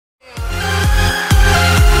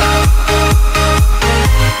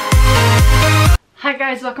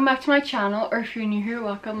guys, welcome back to my channel, or if you're new here,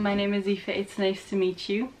 welcome. My name is Aoife. It's nice to meet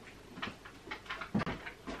you.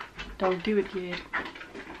 Don't do it, kid.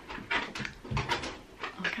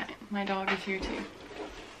 Okay, my dog is here too.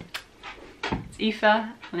 It's Aoife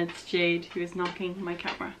and it's Jade who is knocking my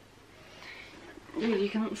camera. Jade, you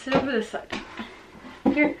can sit over this side.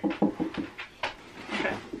 Here.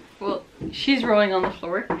 Okay, well, she's rolling on the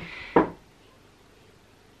floor.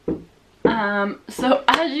 So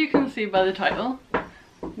as you can see by the title,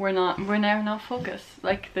 we're now not focused.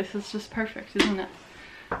 Like, this is just perfect, isn't it?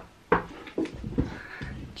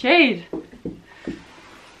 Jade!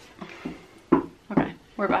 Okay,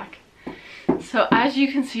 we're back. So as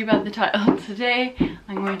you can see by the title, today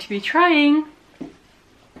I'm going to be trying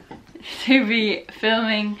to be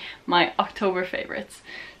filming my October favorites.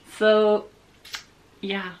 So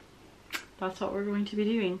yeah, that's what we're going to be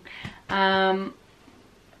doing.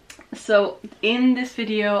 So in this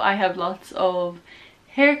video I have lots of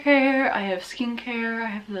hair care, I have skincare, I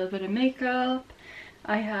have a little bit of makeup,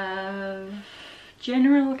 I have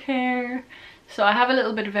general care, so I have a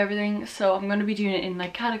little bit of everything. So I'm going to be doing it in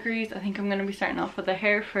like categories. I think I'm going to be starting off with the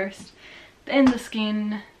hair first, then the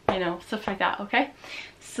skin, you know, stuff like that. Okay,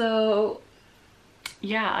 so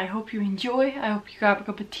yeah, I hope you enjoy. I hope you grab a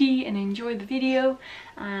cup of tea and enjoy the video,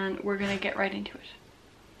 and we're gonna get right into it.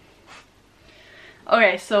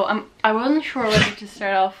 Okay, so I wasn't sure whether to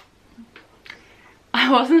start off. I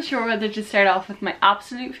wasn't sure whether to start off with my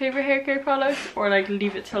absolute favorite hair care product or like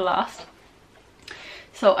leave it till last.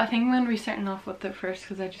 So I think I'm going to be starting off with it first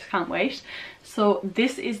because I just can't wait. So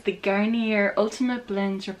this is the Garnier Ultimate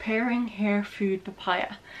Blends Repairing Hair Food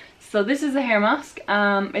Papaya. So this is a hair mask.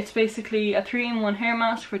 It's basically a 3-in-1 hair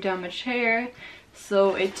mask for damaged hair.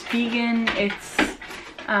 So it's vegan, it's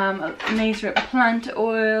made with plant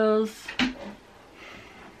oils.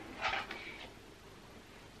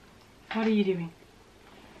 What are you doing?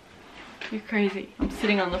 You're crazy. I'm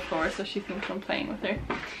sitting on the floor so she thinks I'm playing with her.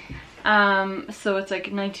 So it's like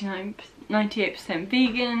 98%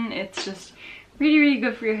 vegan. It's just really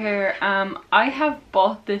good for your hair. I have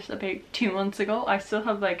bought this about 2 months ago. I still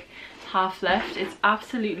have like half left. It's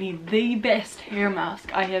absolutely the best hair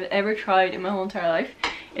mask I have ever tried in my whole entire life.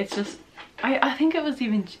 It's just, I think it was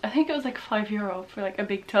like €5 for like a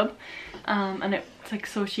big tub, and it's like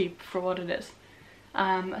so cheap for what it is.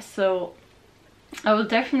 So I will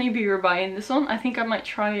definitely be rebuying this one. I think I might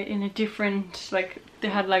try it in a different, like they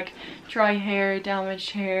had like dry hair, damaged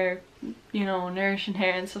hair, you know, nourishing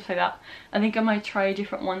hair and stuff like that. I think I might try a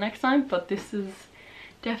different one next time, but this is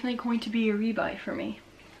definitely going to be a rebuy for me.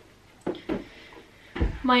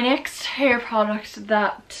 My next hair product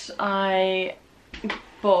that I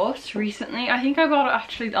bought recently, I think I bought it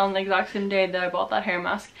actually on the exact same day that I bought that hair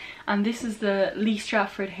mask, and this is the Lee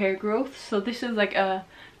Stratford Hair Growth. So this is like a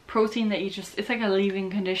protein that you just, it's like a leave-in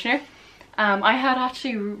conditioner. I had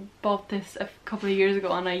actually bought this a couple of years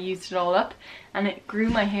ago and I used it all up and it grew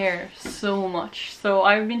my hair so much. So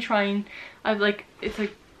I've been trying, I've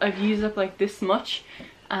used up like this much,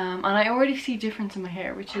 and I already see a difference in my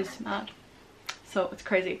hair, which is mad. So it's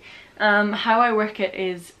crazy. How I work it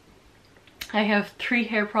is I have 3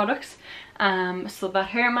 hair products. So that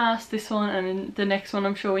hair mask, this one, and then the next one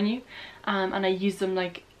I'm showing you, and I use them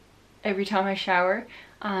like every time I shower.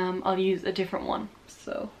 I'll use a different one,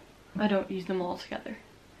 so I don't use them all together.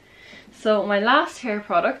 So my last hair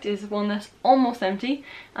product is one that's almost empty,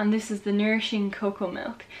 and this is the Nourishing Cocoa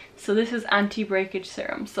Milk. So this is anti-breakage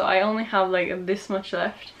serum, so I only have like this much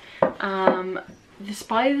left. This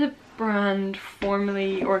by the brand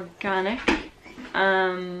formerly organic,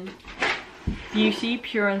 Beauty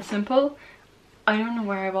Pure and Simple. I don't know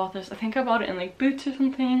where I bought this. I think I bought it in like Boots or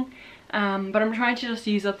something. But I'm trying to just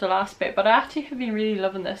use up the last bit. But I actually have been really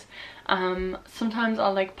loving this. Sometimes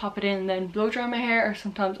I'll like pop it in and then blow dry my hair, or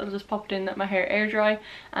sometimes I'll just pop it in, let my hair air dry.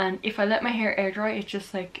 And if I let my hair air dry, it's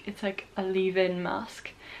just like, it's like a leave-in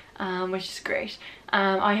mask, which is great.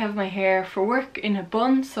 I have my hair for work in a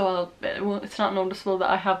bun, so it's not noticeable that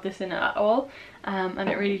I have this in it at all. And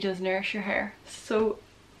it really does nourish your hair. So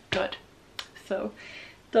good. So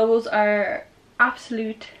those are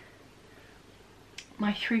absolute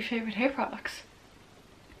my 3 favorite hair products.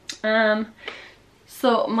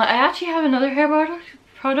 So I actually have another hair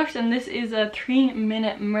product, and this is a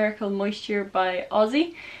 3-minute Miracle Moisture by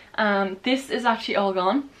Aussie. This is actually all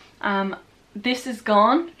gone. This is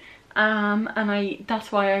gone, and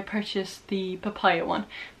that's why I purchased the papaya one.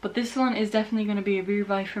 But this one is definitely going to be a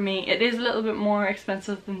rebuy for me. It is a little bit more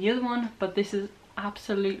expensive than the other one, but this is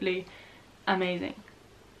absolutely amazing.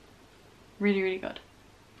 Really good.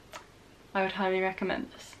 I would highly recommend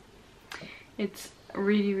this. It's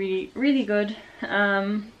really good.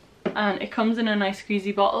 and it comes in a nice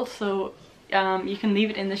squeezy bottle, so you can leave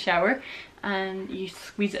it in the shower and you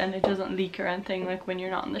squeeze it and it doesn't leak or anything like when you're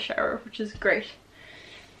not in the shower, which is great.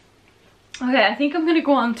 Okay, I think I'm gonna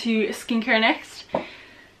go on to skincare next.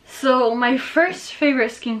 So my first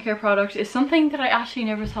favorite skincare product is something that I actually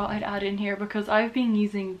never thought I'd add in here, because I've been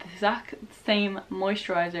using the exact same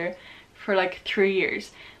moisturizer for like 3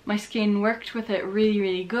 years. My skin worked with it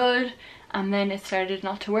really good, and then it started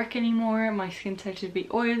not to work anymore. My skin started to be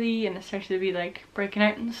oily and it started to be like breaking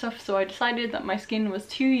out and stuff, so I decided that my skin was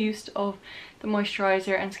too used of the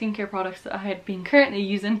moisturizer and skincare products that I had been currently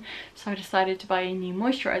using, so I decided to buy a new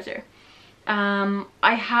moisturizer.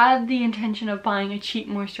 I had the intention of buying a cheap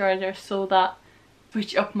moisturizer so that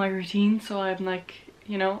switch up my routine, so I'm like,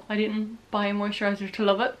 you know, I didn't buy a moisturizer to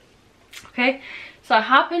love it. Okay, so I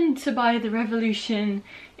happened to buy the Revolution.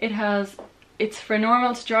 It's for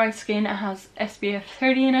normal to dry skin. It has SPF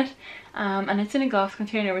 30 in it, and it's in a glass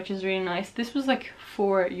container, which is really nice. This was like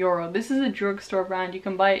 €4. This is a drugstore brand. You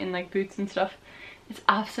can buy it in like Boots and stuff. It's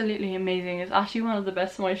absolutely amazing. It's actually one of the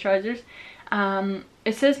best moisturizers.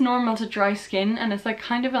 It says normal to dry skin, and it's like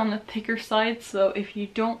kind of on the thicker side, so if you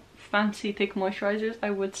don't fancy thick moisturizers, I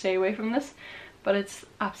would stay away from this, but it's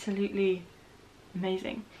absolutely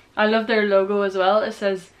amazing. I love their logo as well. It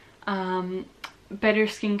says better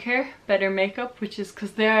skincare, better makeup, which is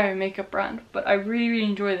because they are a makeup brand, but I really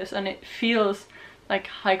enjoy this, and it feels like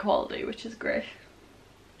high quality, which is great.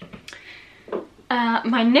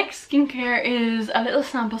 My next skincare is a little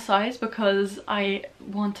sample size because I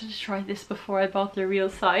wanted to try this before I bought the real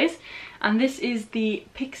size, and this is the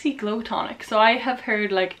Pixie Glow Tonic. So I have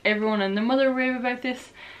heard like everyone and their mother rave about this.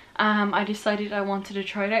 I decided I wanted to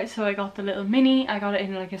try it out, so I got the little mini. I got it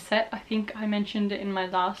in like a set. I think I mentioned it in my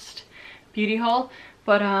last beauty haul,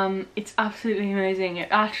 but it's absolutely amazing. It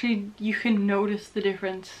actually, you can notice the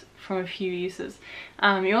difference from a few uses.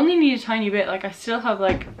 You only need a tiny bit. Like I still have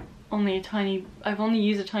like I've only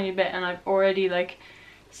used a tiny bit, and I've already like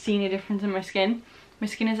seen a difference in my skin. My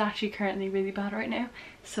skin is actually currently really bad right now,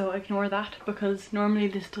 so ignore that, because normally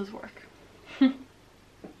this does work.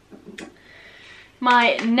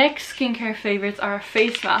 My next skincare favorites are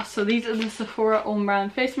face masks. So these are the Sephora own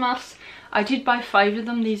brand face masks. I did buy 5 of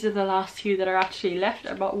them. These are the last 2 that are actually left.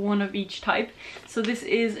 I bought 1 of each type. So this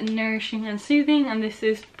is Nourishing and Soothing, and this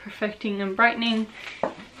is Perfecting and Brightening.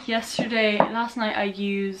 Last night I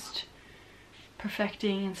used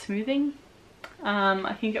Perfecting and Smoothing.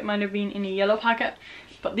 I think it might have been in a yellow packet,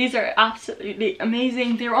 but these are absolutely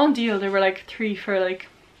amazing. They were on deal. They were like 3 for like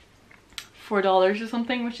 $4 or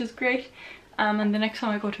something, which is great. And the next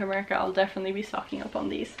time I go to America, I'll definitely be stocking up on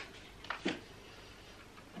these.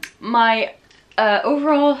 My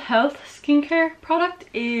overall health skincare product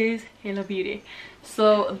is Halo Beauty.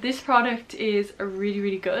 So this product is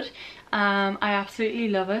really good. I absolutely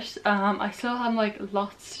love it. I still have like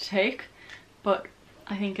lots to take, but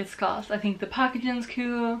I think it's class. I think the packaging's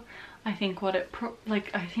cool. I think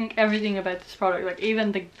I think everything about this product, like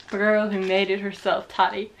even the girl who made it herself,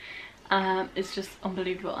 Tati, is just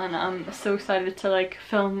unbelievable, and I'm so excited to like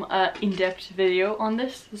film an in-depth video on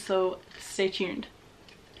this, so stay tuned.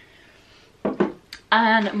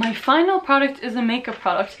 And my final product is a makeup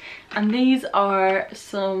product, and these are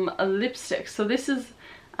some lipsticks. So this is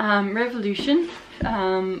Revolution,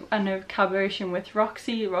 and a collaboration with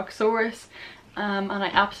Roxoris, and I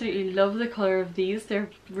absolutely love the color of these. They're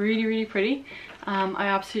really pretty. I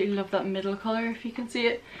absolutely love that middle color, if you can see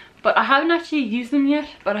it. But I haven't actually used them yet,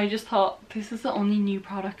 but I just thought this is the only new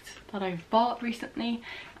product that I've bought recently.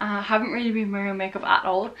 I haven't really been wearing makeup at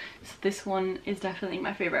all, so this one is definitely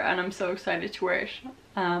my favorite, and I'm so excited to wear it.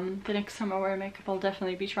 The next time I wear makeup, I'll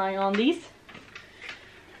definitely be trying on these.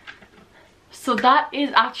 So that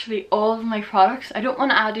is actually all of my products. I don't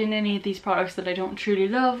want to add in any of these products that I don't truly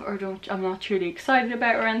love or I'm not truly excited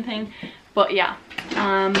about or anything. But yeah,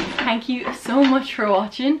 thank you so much for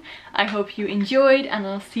watching. I hope you enjoyed, and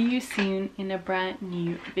I'll see you soon in a brand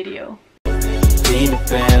new video. Be the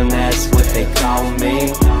fan, that's what they call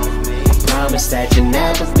me. Promise that you'll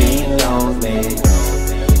never be lonely.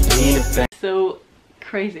 Be the fan. So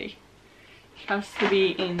crazy. She has to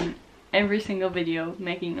be in every single video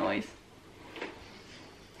making noise.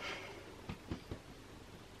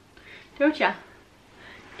 Don't ya?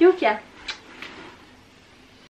 Don't ya?